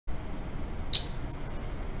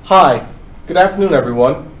Hi, good afternoon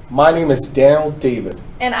everyone. My name is Daniel David.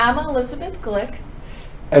 And I'm Elizabeth Glick.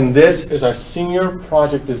 And this is our senior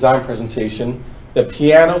project design presentation, the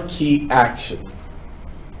piano key action.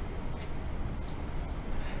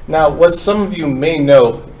 Now, what some of you may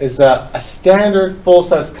know is that a standard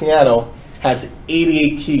full-size piano has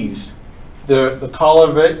 88 keys. The color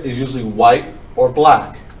of it is usually white or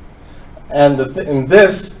black. And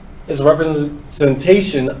this is a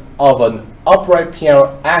representation of an upright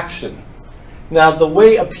piano action. Now, the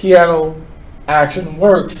way a piano action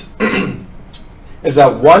works is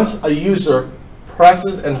that once a user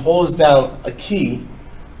presses and holds down a key,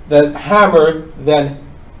 the hammer then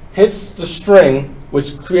hits the string,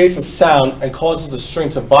 which creates a sound and causes the string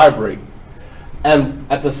to vibrate. And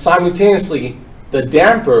simultaneously, the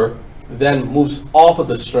damper then moves off of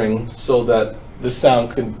the string so that the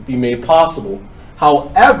sound can be made possible.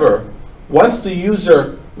 However, once the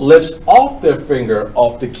user lifts off their finger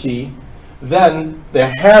off the key, then the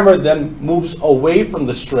hammer then moves away from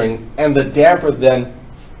the string and the damper then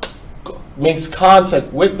makes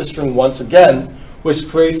contact with the string once again, which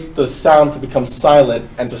creates the sound to become silent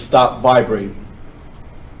and to stop vibrating.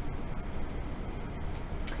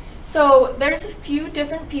 So there's a few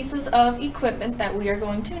different pieces of equipment that we are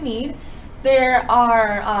going to need. There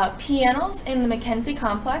are pianos in the Mackenzie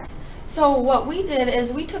complex. So what we did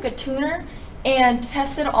is we took a tuner and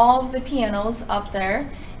tested all of the pianos up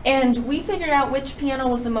there, and we figured out which piano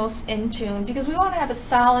was the most in tune, because we want to have a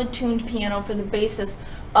solid tuned piano for the basis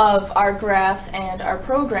of our graphs and our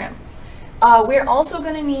program. We're also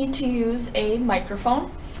going to need to use a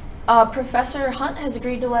microphone. Professor Hunt has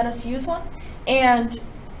agreed to let us use one, and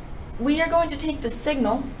we are going to take the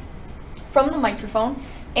signal from the microphone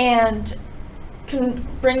and can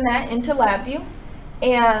bring that into LabVIEW,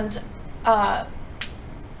 and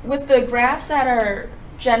with the graphs that are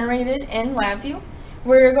generated in LabVIEW,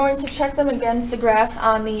 we're going to check them against the graphs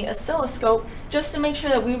on the oscilloscope just to make sure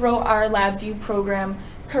that we wrote our LabVIEW program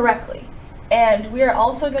correctly. And we are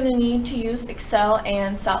also going to need to use Excel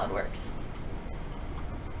and SolidWorks.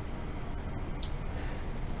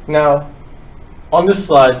 Now, on this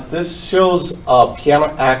slide, this shows a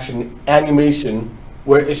piano action animation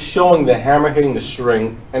where it's showing the hammer hitting the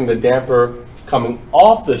string and the damper coming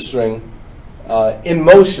off the string in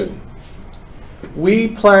motion. We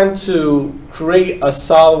plan to create a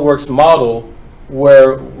SolidWorks model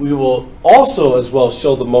where we will also as well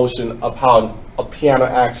show the motion of how a piano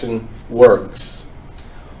action works.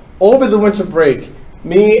 Over the winter break,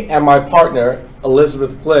 me and my partner,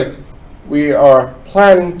 Elizabeth Glick, we are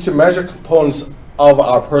planning to measure components of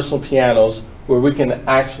our personal pianos where we can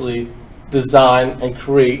actually design and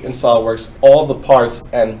create in SolidWorks all the parts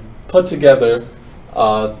and put together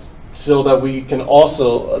so that we can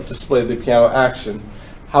also display the piano action.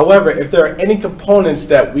 However, if there are any components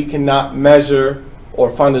that we cannot measure or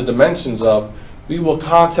find the dimensions of, we will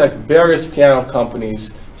contact various piano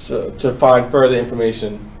companies to find further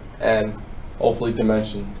information and hopefully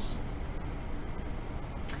dimensions.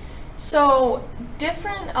 So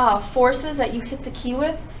different forces that you hit the key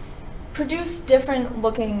with produce different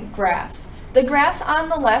looking graphs. The graphs on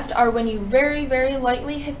the left are when you very, very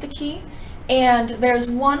lightly hit the key, and there's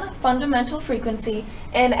one fundamental frequency,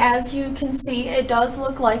 and as you can see, it does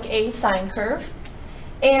look like a sine curve.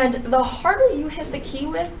 And the harder you hit the key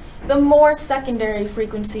with, the more secondary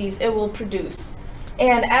frequencies it will produce.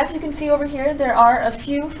 And as you can see over here, there are a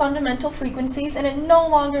few fundamental frequencies, and it no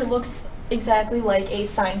longer looks exactly like a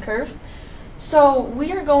sine curve. So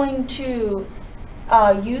we are going to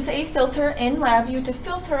use a filter in LabVIEW to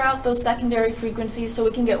filter out those secondary frequencies so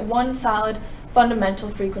we can get one solid fundamental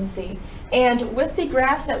frequency. And with the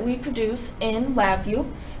graphs that we produce in LabVIEW,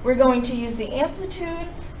 we're going to use the amplitude,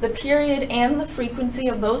 the period, and the frequency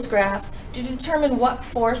of those graphs to determine what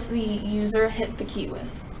force the user hit the key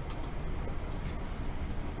with.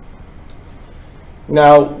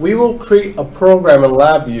 Now, we will create a program in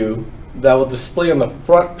LabVIEW that will display on the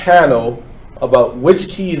front panel about which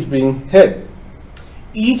key is being hit.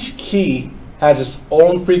 Each key has its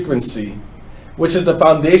own frequency, which is the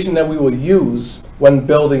foundation that we will use when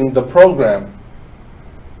building the program.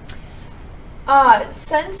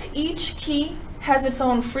 Since each key has its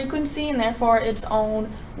own frequency and therefore its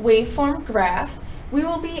own waveform graph, we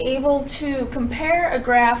will be able to compare a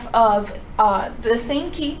graph of the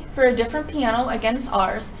same key for a different piano against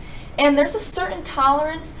ours, and there's a certain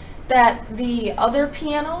tolerance that the other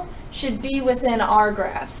piano should be within our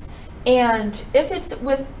graphs. And if it's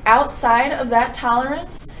outside of that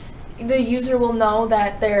tolerance, the user will know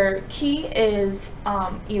that their key is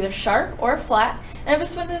either sharp or flat, and if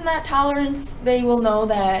it's within that tolerance, they will know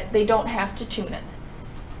that they don't have to tune it.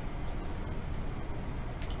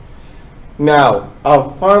 Now, our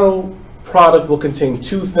final product will contain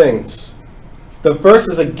two things. The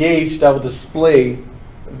first is a gauge that will display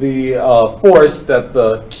the force that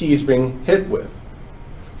the key is being hit with.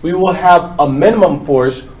 We will have a minimum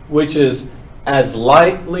force, which is as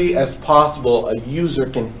lightly as possible a user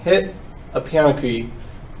can hit a piano key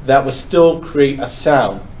that will still create a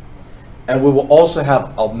sound. And we will also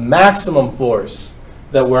have a maximum force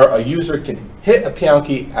that where a user can hit a piano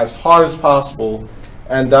key as hard as possible,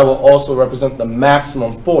 and that will also represent the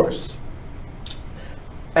maximum force.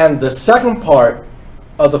 And the second part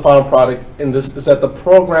of the final product in this is that the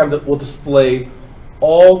program that will display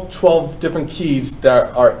all 12 different keys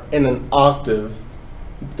that are in an octave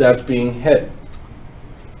that's being hit.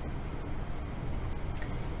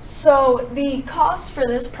 So the cost for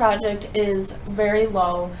this project is very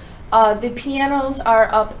low. The pianos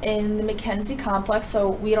are up in the Mackenzie complex, so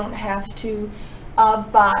we don't have to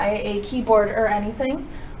buy a keyboard or anything.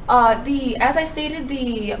 As I stated,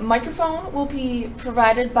 the microphone will be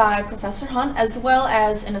provided by Professor Hunt, as well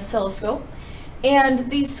as an oscilloscope. And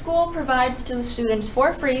the school provides to the students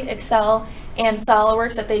for free Excel and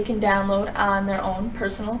SolidWorks that they can download on their own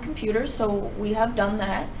personal computers, so we have done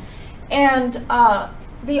that. And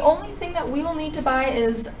the only thing that we will need to buy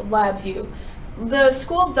is LabVIEW. The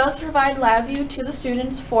school does provide LabVIEW to the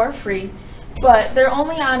students for free, but they're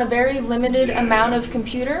only on a very limited amount of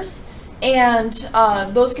computers, and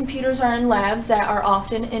those computers are in labs that are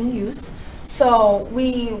often in use. So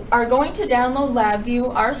we are going to download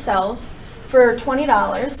LabVIEW ourselves for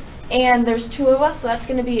 $20, and there's 2 of us, so that's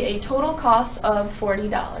going to be a total cost of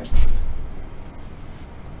 $40.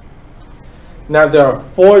 Now there are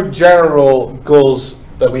 4 general goals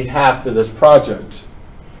that we have for this project.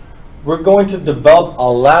 We're going to develop a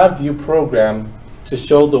LabVIEW program to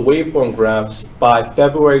show the waveform graphs by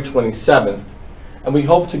February 27th, and we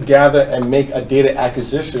hope to gather and make a data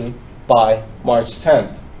acquisition by March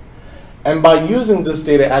 10th. And by using this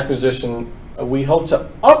data acquisition, we hope to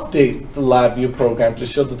update the LabVIEW program to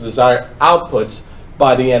show the desired outputs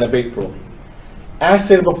by the end of April. As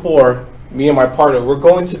stated before, me and my partner, we're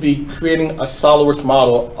going to be creating a SolidWorks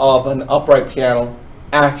model of an upright piano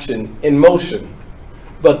action in motion.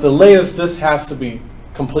 But the latest this has to be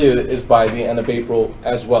completed is by the end of April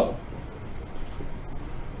as well.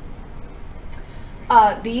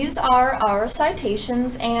 These are our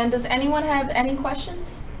citations, and does anyone have any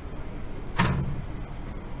questions?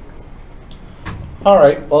 All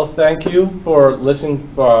right, well, thank you for listening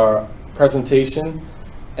for our presentation,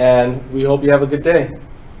 and we hope you have a good day.